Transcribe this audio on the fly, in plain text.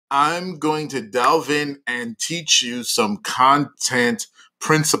I'm going to delve in and teach you some content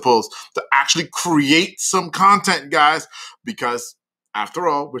principles to actually create some content, guys, because after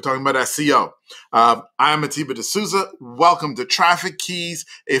all, we're talking about SEO. I'm Atiba D'Souza. Welcome to Traffic Keys.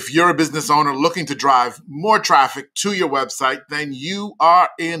 If you're a business owner looking to drive more traffic to your website, then you are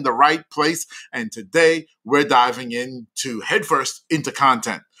in the right place. And today we're diving into headfirst into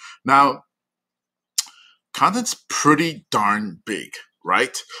content. Now, content's pretty darn big,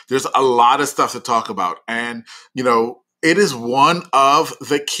 right? There's a lot of stuff to talk about. And, it is one of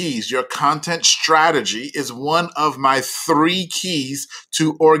the keys. Your content strategy is one of my 3 keys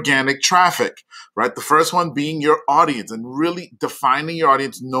to organic traffic, right? The first one being your audience and really defining your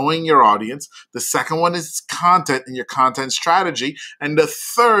audience, knowing your audience. The second one is content and your content strategy. And the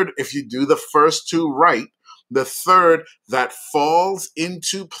third, if you do the first 2 right, the third that falls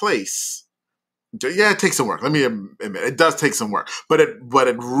into place. Yeah, it takes some work. Let me admit, it does take some work. But it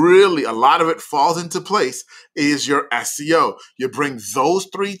really, a lot of it falls into place is your SEO. You bring those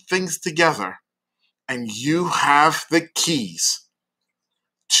 3 things together and you have the keys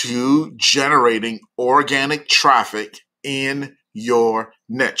to generating organic traffic in your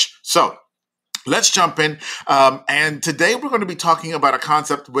niche. So let's jump in. And today we're going to be talking about a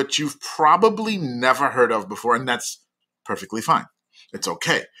concept which you've probably never heard of before, and that's perfectly fine. It's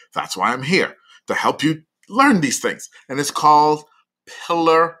okay. That's why I'm here, to help you learn these things. And it's called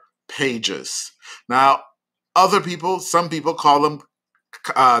pillar pages. Now, some people call them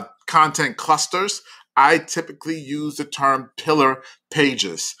content clusters. I typically use the term pillar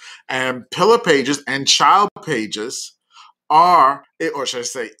pages. And pillar pages and child pages are, or should I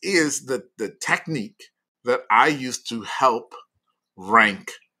say, is the technique that I use to help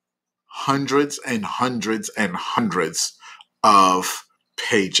rank hundreds and hundreds and hundreds of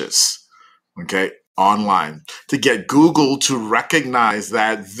pages, okay, online, to get Google to recognize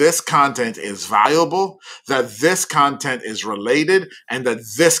that this content is valuable, that this content is related, and that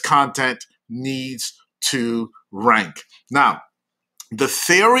this content needs to rank. Now, the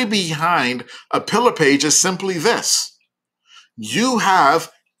theory behind a pillar page is simply this. You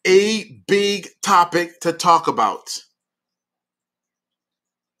have a big topic to talk about.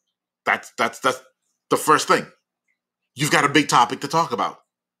 That's the first thing. You've got a big topic to talk about.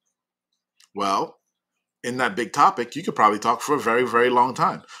 Well, in that big topic, you could probably talk for a very, very long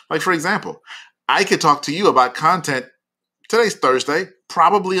time. Like, for example, I could talk to you about content. Today's Thursday,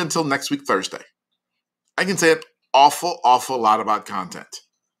 probably until next week, Thursday. I can say an awful lot about content,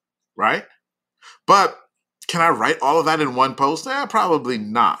 right? But can I write all of that in one post? Probably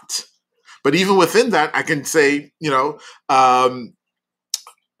not. But even within that, I can say,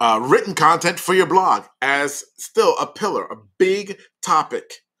 written content for your blog as still a pillar, a big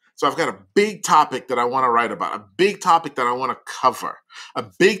topic. So I've got a big topic that I want to write about, a big topic that I want to cover, a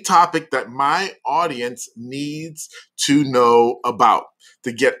big topic that my audience needs to know about,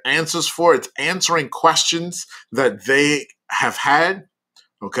 to get answers for. It's answering questions that they have had,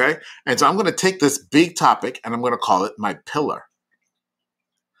 okay? And so I'm going to take this big topic and I'm going to call it my pillar.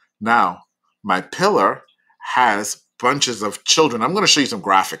 Now, my pillar has bunches of children. I'm going to show you some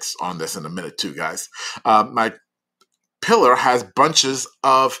graphics on this in a minute too, guys. My pillar has bunches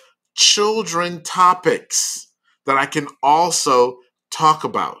of children topics that I can also talk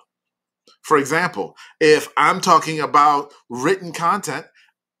about. For example, if I'm talking about written content,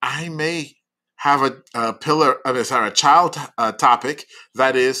 I may have a child topic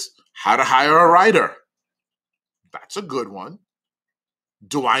that is how to hire a writer. That's a good one.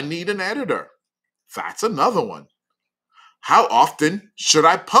 Do I need an editor? That's another one. How often should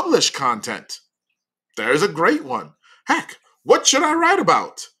I publish content? There's a great one. Heck, what should I write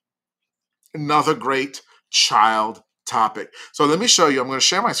about? Another great child topic. So let me show you. I'm going to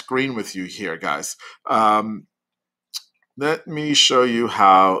share my screen with you here, guys. Let me show you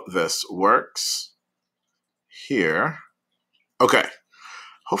how this works here. Okay.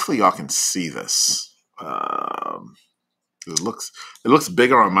 Hopefully y'all can see this. It looks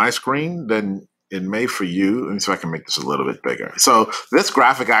bigger on my screen than it may for you. Let me see if I can make this a little bit bigger. So this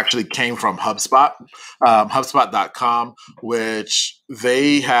graphic actually came from HubSpot, HubSpot.com, which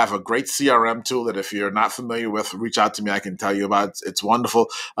they have a great CRM tool that if you're not familiar with, reach out to me. I can tell you about it. It's wonderful.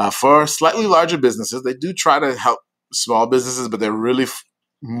 For slightly larger businesses, they do try to help small businesses, but they're really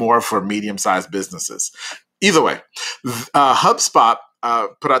more for medium-sized businesses. Either way, HubSpot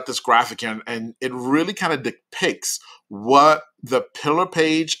put out this graphic here, and it really kind of depicts what the pillar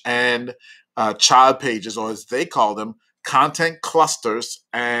page and child pages, or as they call them, content clusters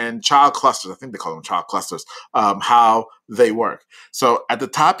and child clusters. I think they call them child clusters, how they work. So at the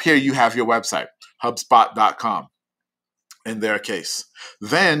top here, you have your website, HubSpot.com. in their case.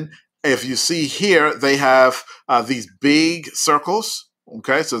 Then, if you see here, they have these big circles.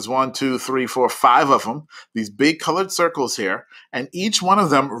 Okay, so it's 1, 2, 3, 4, 5 of them, these big colored circles here, and each one of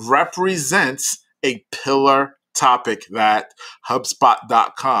them represents a pillar topic that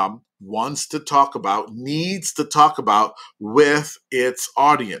HubSpot.com wants to talk about, needs to talk about with its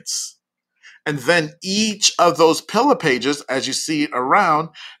audience. And then each of those pillar pages, as you see it around,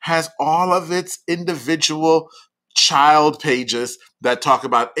 has all of its individual child pages that talk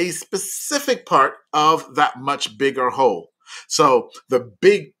about a specific part of that much bigger whole. So the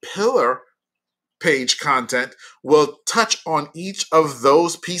big pillar page content will touch on each of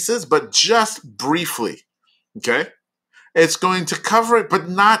those pieces, but just briefly. Okay? It's going to cover it, but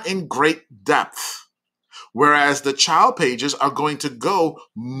not in great depth. Whereas the child pages are going to go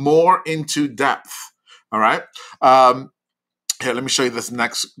more into depth. All right. Here, let me show you this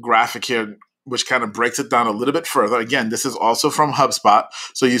next graphic here, which kind of breaks it down a little bit further. Again, this is also from HubSpot.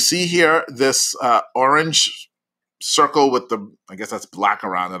 So you see here this orange circle with the, I guess that's black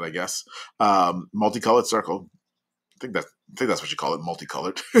around it, I guess, multicolored circle. I think that's what you call it,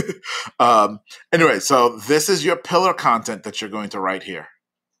 multicolored. Anyway, so this is your pillar content that you're going to write here.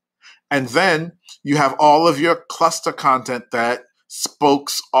 And then you have all of your cluster content that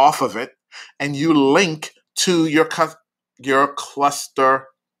spokes off of it, and you link to your cluster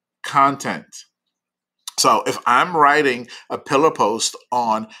content. So if I'm writing a pillar post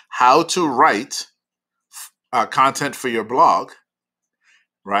on how to write content for your blog,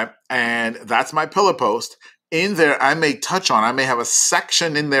 right? And that's my pillar post. In there, I may have a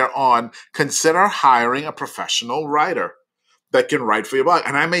section in there on consider hiring a professional writer that can write for your blog.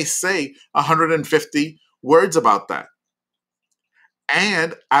 And I may say 150 words about that.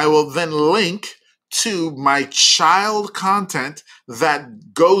 And I will then link to my child content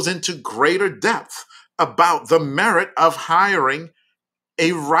that goes into greater depth about the merit of hiring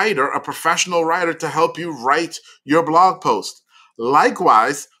a writer, a professional writer, to help you write your blog post.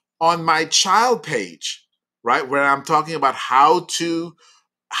 Likewise, on my child page, right, where I'm talking about how to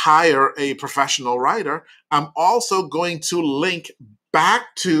hire a professional writer, I'm also going to link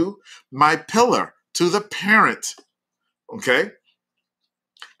back to my pillar, to the parent. Okay?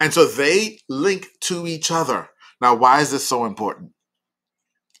 And so they link to each other. Now, why is this so important?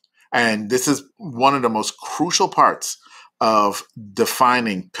 And this is one of the most crucial parts of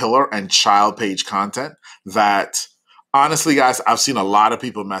defining pillar and child page content that, honestly, guys, I've seen a lot of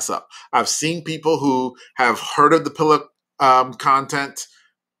people mess up. I've seen people who have heard of the pillar content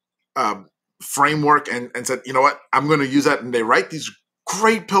framework and said, you know what, I'm going to use that. And they write these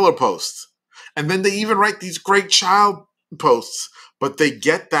great pillar posts. And then they even write these great child posts, but they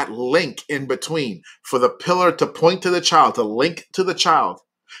get that link in between for the pillar to point to the child, to link to the child,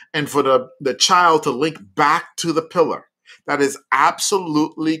 and for the child to link back to the pillar. That is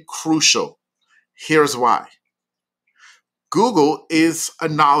absolutely crucial. Here's why. Google is a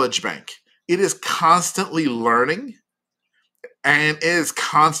knowledge bank. It is constantly learning and is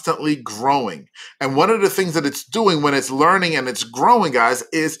constantly growing. And one of the things that it's doing when it's learning and it's growing, guys,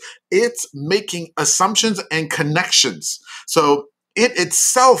 is it's making assumptions and connections. So it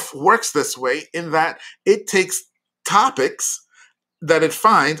itself works this way in that it takes topics that it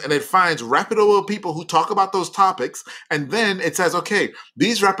finds, and it finds reputable people who talk about those topics. And then it says, okay,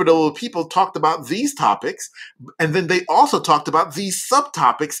 these reputable people talked about these topics, and then they also talked about these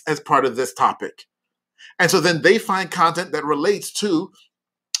subtopics as part of this topic. And so then they find content that relates to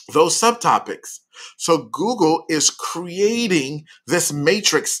those subtopics. So Google is creating this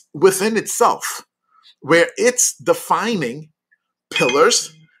matrix within itself where it's defining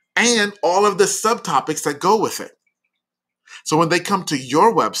pillars and all of the subtopics that go with it. So when they come to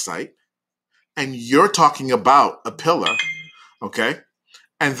your website and you're talking about a pillar, okay,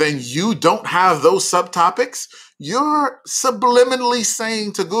 and then you don't have those subtopics, you're subliminally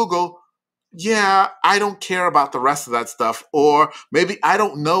saying to Google, yeah, I don't care about the rest of that stuff, or maybe I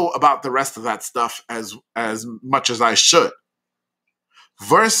don't know about the rest of that stuff as much as I should.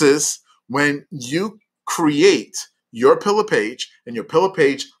 Versus when you create your pillar page and your pillar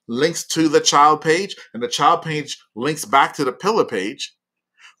page links to the child page and the child page links back to the pillar page,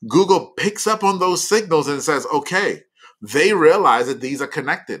 Google picks up on those signals and says, okay, they realize that these are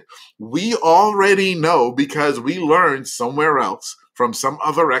connected. We already know because we learned somewhere else from some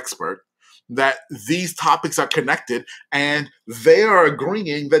other expert that these topics are connected, and they are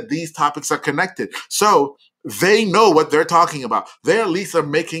agreeing that these topics are connected. So they know what they're talking about. They at least are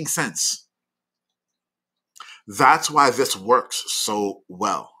making sense. That's why this works so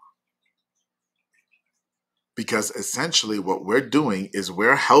well. Because essentially what we're doing is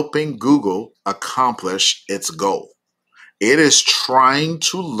we're helping Google accomplish its goal. It is trying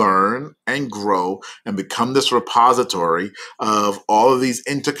to learn and grow and become this repository of all of these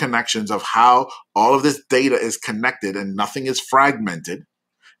interconnections of how all of this data is connected and nothing is fragmented.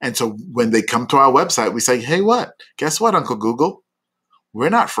 And so when they come to our website, we say, hey, what? Guess what, Uncle Google? We're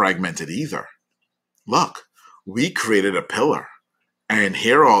not fragmented either. Look, we created a pillar, and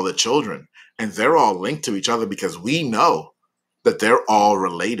here are all the children, and they're all linked to each other because we know that they're all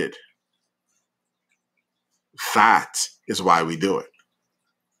related. That is why we do it.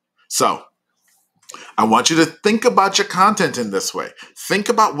 So I want you to think about your content in this way. Think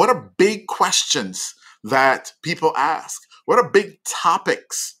about what are big questions that people ask. What are big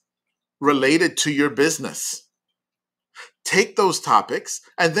topics related to your business? Take those topics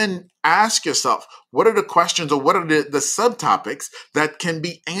and then ask yourself, what are the questions or what are the subtopics that can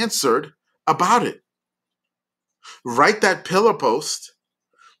be answered about it? Write that pillar post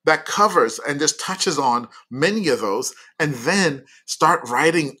that covers and just touches on many of those, and then start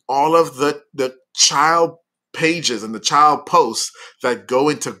writing all of the child pages and the child posts that go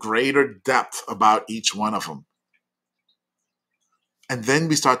into greater depth about each one of them. And then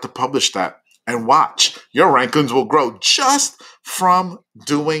we start to publish that, and watch, your rankings will grow just from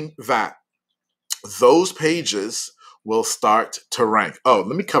doing that. Those pages will start to rank. Oh,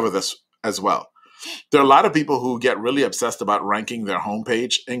 let me cover this as well. There are a lot of people who get really obsessed about ranking their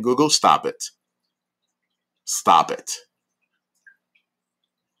homepage in Google. Stop it. Stop it.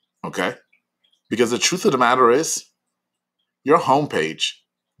 Okay? Because the truth of the matter is, your homepage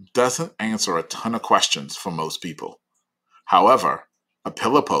doesn't answer a ton of questions for most people. However, a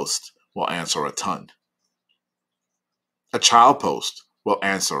pillar post will answer a ton. A child post will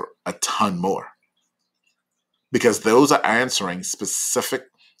answer a ton more. Because those are answering specific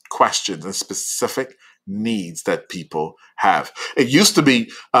questions and specific needs that people have. It used to be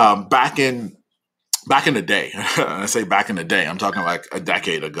back in the day. I say back in the day, I'm talking like a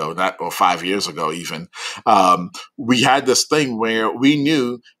decade ago, or 5 years ago even. We had this thing where we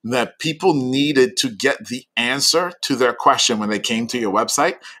knew that people needed to get the answer to their question when they came to your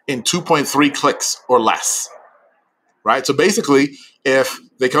website in 2.3 clicks or less. Right? So basically, if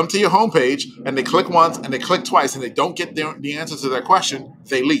they come to your homepage and they click once and they click twice and they don't get the answer to their question,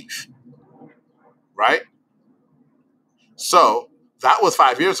 they leave. Right? So that was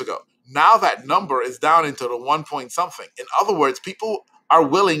 5 years ago. Now that number is down into the 1 point something. In other words, people are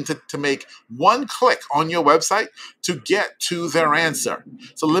willing to make one click on your website to get to their answer.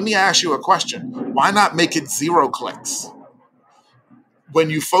 So let me ask you a question. Why not make it 0 clicks? When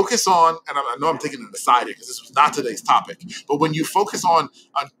you focus on, and I know I'm taking an aside here because this was not today's topic, but when you focus on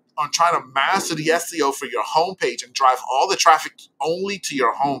trying to master the SEO for your homepage and drive all the traffic only to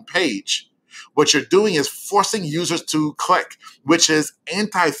your homepage, what you're doing is forcing users to click, which is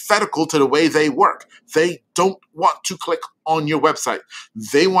antithetical to the way they work. They don't want to click on your website.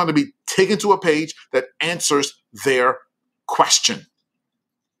 They want to be taken to a page that answers their question.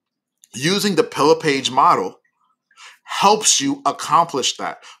 Using the pillar page model helps you accomplish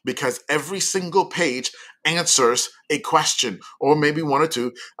that because every single page answers a question, or maybe 1 or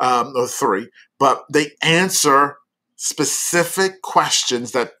 2 or 3, but they answer specific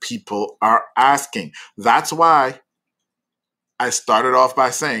questions that people are asking. That's why I started off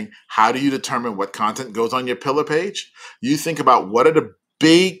by saying, how do you determine what content goes on your pillar page? You think about what are the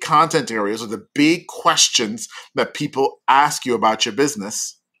big content areas or the big questions that people ask you about your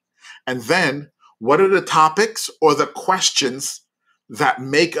business, and then what are the topics or the questions that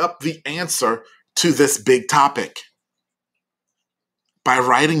make up the answer to this big topic? By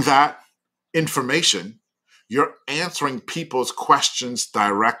writing that information, you're answering people's questions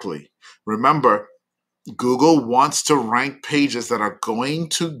directly. Remember, Google wants to rank pages that are going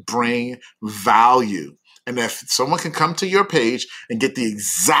to bring value. And if someone can come to your page and get the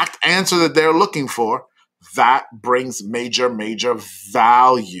exact answer that they're looking for, that brings major, major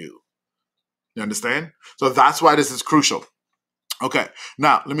value. You understand? So that's why this is crucial. Okay,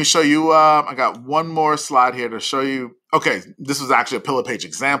 now let me show you. I got one more slide here to show you. Okay, this was actually a pillar page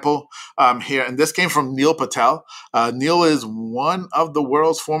example here, and this came from Neil Patel. Neil is one of the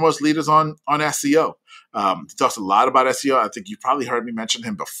world's foremost leaders on SEO. He talks a lot about SEO. I think you probably heard me mention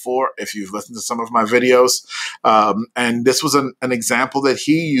him before if you've listened to some of my videos. And this was an example that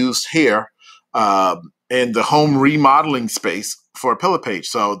he used here in the home remodeling space for a pillar page.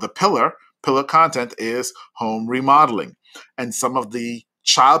 So the pillar content is home remodeling. And some of the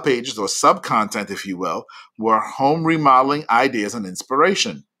child pages or sub-content, if you will, were home remodeling ideas and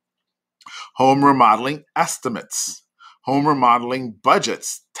inspiration, home remodeling estimates, home remodeling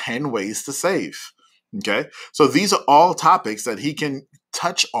budgets, 10 ways to save. Okay, so these are all topics that he can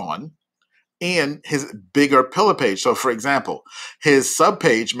touch on in his bigger pillar page. So, for example, his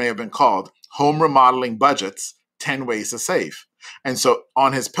subpage may have been called Home Remodeling Budgets 10 Ways to Save. And so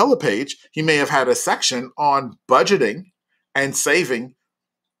on his pillar page, he may have had a section on budgeting and saving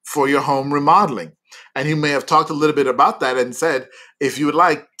for your home remodeling. And he may have talked a little bit about that and said, if you would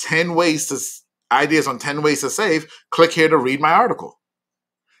like 10 ways to ideas on 10 ways to save, click here to read my article.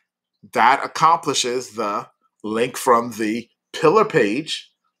 That accomplishes the link from the pillar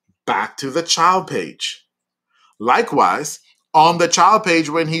page back to the child page. Likewise, on the child page,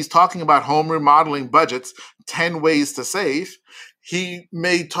 when he's talking about home remodeling budgets, 10 ways to save, he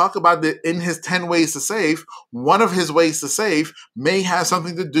may talk about in his 10 ways to save, one of his ways to save may have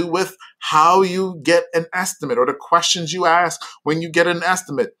something to do with how you get an estimate or the questions you ask when you get an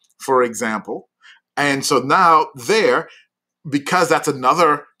estimate, for example. And so now there, because that's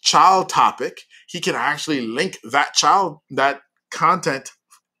another child topic, he can actually link that content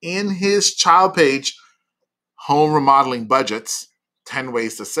in his child page, home remodeling budgets, 10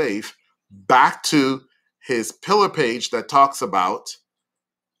 ways to save, back to his pillar page that talks about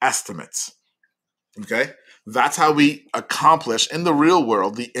estimates. Okay? That's how we accomplish in the real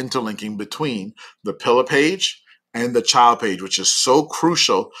world the interlinking between the pillar page and the child page, which is so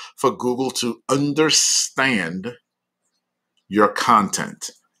crucial for Google to understand your content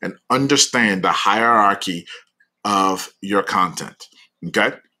and understand the hierarchy of your content.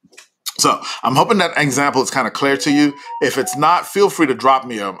 Okay? So I'm hoping that example is kind of clear to you. If it's not, feel free to drop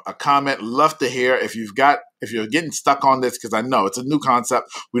me a comment. Love to hear if you're getting stuck on this, because I know it's a new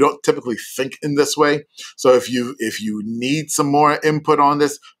concept. We don't typically think in this way. So if you need some more input on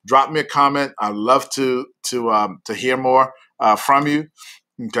this, drop me a comment. I'd love to hear more from you.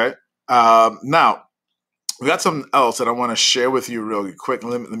 Okay. Now we got something else that I want to share with you really quick.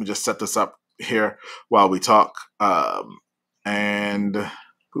 Let me just set this up here while we talk. Let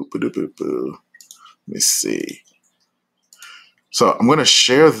me see. So I'm going to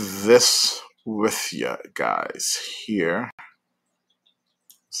share this with you guys here.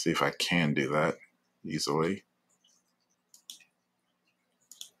 See if I can do that easily.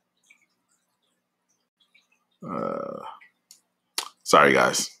 Sorry,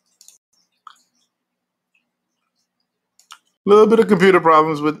 guys. A little bit of computer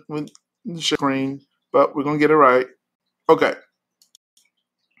problems with the screen, but we're going to get it right. Okay.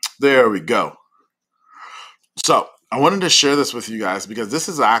 There we go. So I wanted to share this with you guys because this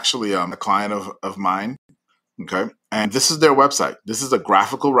is actually a client of mine. Okay. And this is their website. This is a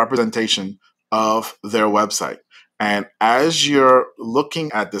graphical representation of their website. And as you're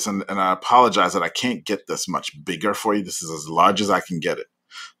looking at this, and I apologize that I can't get this much bigger for you. This is as large as I can get it.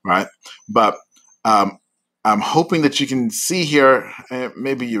 Right. But I'm hoping that you can see here, and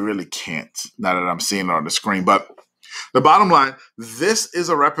maybe you really can't now that I'm seeing it on the screen. But the bottom line, this is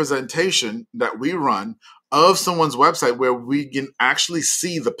a representation that we run of someone's website where we can actually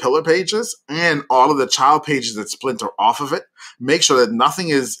see the pillar pages and all of the child pages that splinter off of it. Make sure that nothing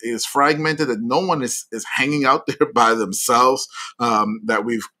is fragmented, that no one is hanging out there by themselves, that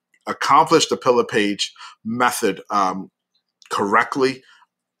we've accomplished the pillar page method correctly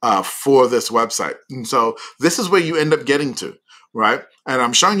for this website. And so this is where you end up getting to, right? And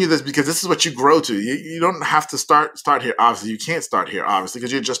I'm showing you this because this is what you grow to. You don't have to start here. Obviously, you can't start here, obviously,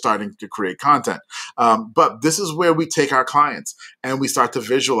 because you're just starting to create content. But this is where we take our clients and we start to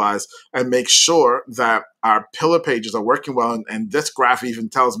visualize and make sure that our pillar pages are working well. And this graph even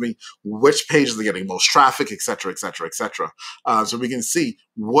tells me which pages are getting most traffic, et cetera, et cetera, et cetera. So we can see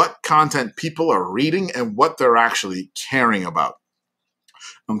what content people are reading and what they're actually caring about.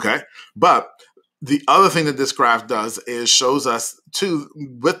 Okay, but the other thing that this graph does is shows us too,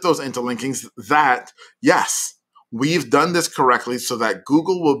 with those interlinkings, that yes, we've done this correctly so that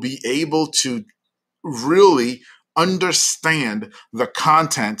Google will be able to really understand the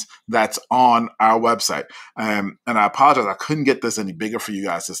content that's on our website. And I apologize, I couldn't get this any bigger for you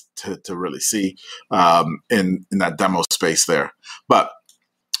guys to really see in that demo space there. But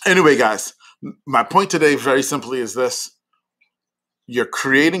anyway, guys, my point today very simply is this. You're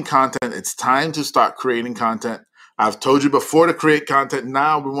creating content. It's time to start creating content. I've told you before to create content.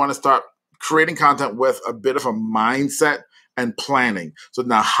 Now we want to start creating content with a bit of a mindset and planning. So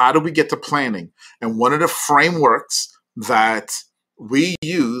now how do we get to planning? And one of the frameworks that we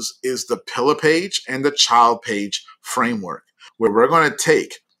use is the pillar page and the child page framework, where we're going to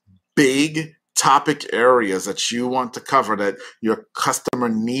take big topic areas that you want to cover, that your customer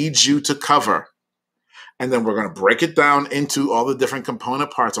needs you to cover. And then we're going to break it down into all the different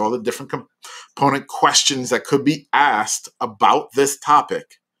component parts, all the different component questions that could be asked about this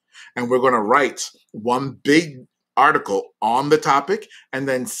topic. And we're going to write one big article on the topic and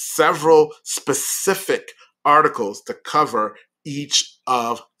then several specific articles to cover each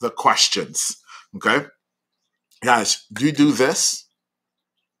of the questions. Okay? Guys, you do this,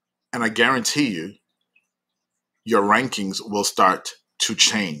 and I guarantee you, your rankings will start to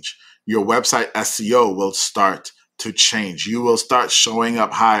change. Your website SEO will start to change. You will start showing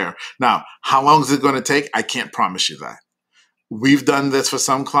up higher. Now, how long is it going to take? I can't promise you that. We've done this for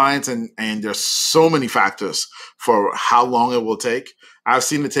some clients, and there's so many factors for how long it will take. I've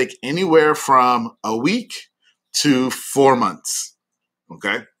seen it take anywhere from a week to 4 months.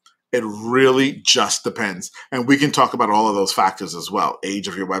 Okay? It really just depends. And we can talk about all of those factors as well. Age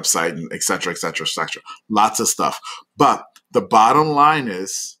of your website, and et cetera, et cetera, et cetera. Lots of stuff. But the bottom line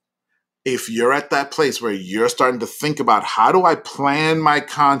is, if you're at that place where you're starting to think about, how do I plan my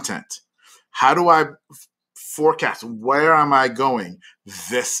content? How do I forecast? Where am I going?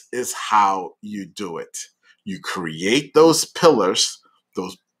 This is how you do it. You create those pillars,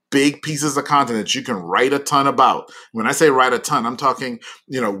 those big pieces of content that you can write a ton about. When I say write a ton, I'm talking,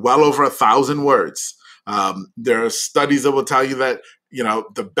 well over 1,000 words. There are studies that will tell you that,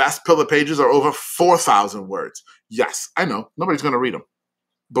 the best pillar pages are over 4,000 words. Yes, I know, nobody's going to read them,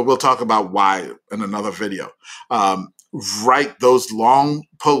 but we'll talk about why in another video. Write those long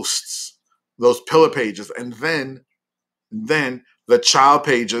posts, those pillar pages, and then the child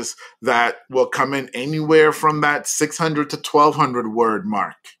pages that will come in anywhere from that 600 to 1,200 word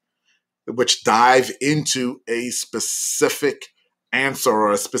mark, which dive into a specific answer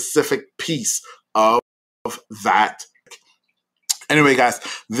or a specific piece of that. Anyway, guys,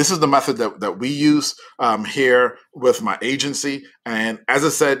 this is the method that we use here with my agency. And as I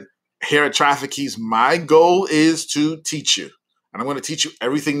said, here at Traffic Keys, my goal is to teach you. And I'm going to teach you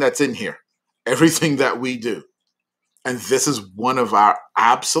everything that's in here, everything that we do. And this is one of our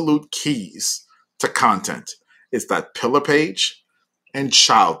absolute keys to content. It's that pillar page and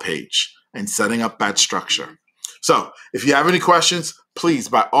child page and setting up that structure. So if you have any questions, please,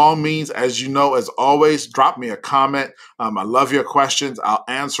 by all means, as you know, as always, drop me a comment. I love your questions. I'll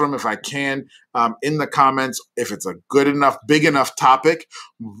answer them if I can in the comments. If it's a good enough, big enough topic,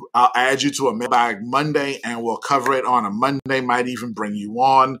 I'll add you to a mailbag Monday, and we'll cover it on a Monday. Might even bring you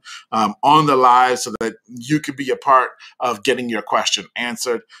on the live so that you could be a part of getting your question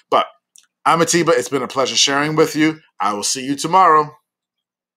answered. But I'm Atiba. It's been a pleasure sharing with you. I will see you tomorrow.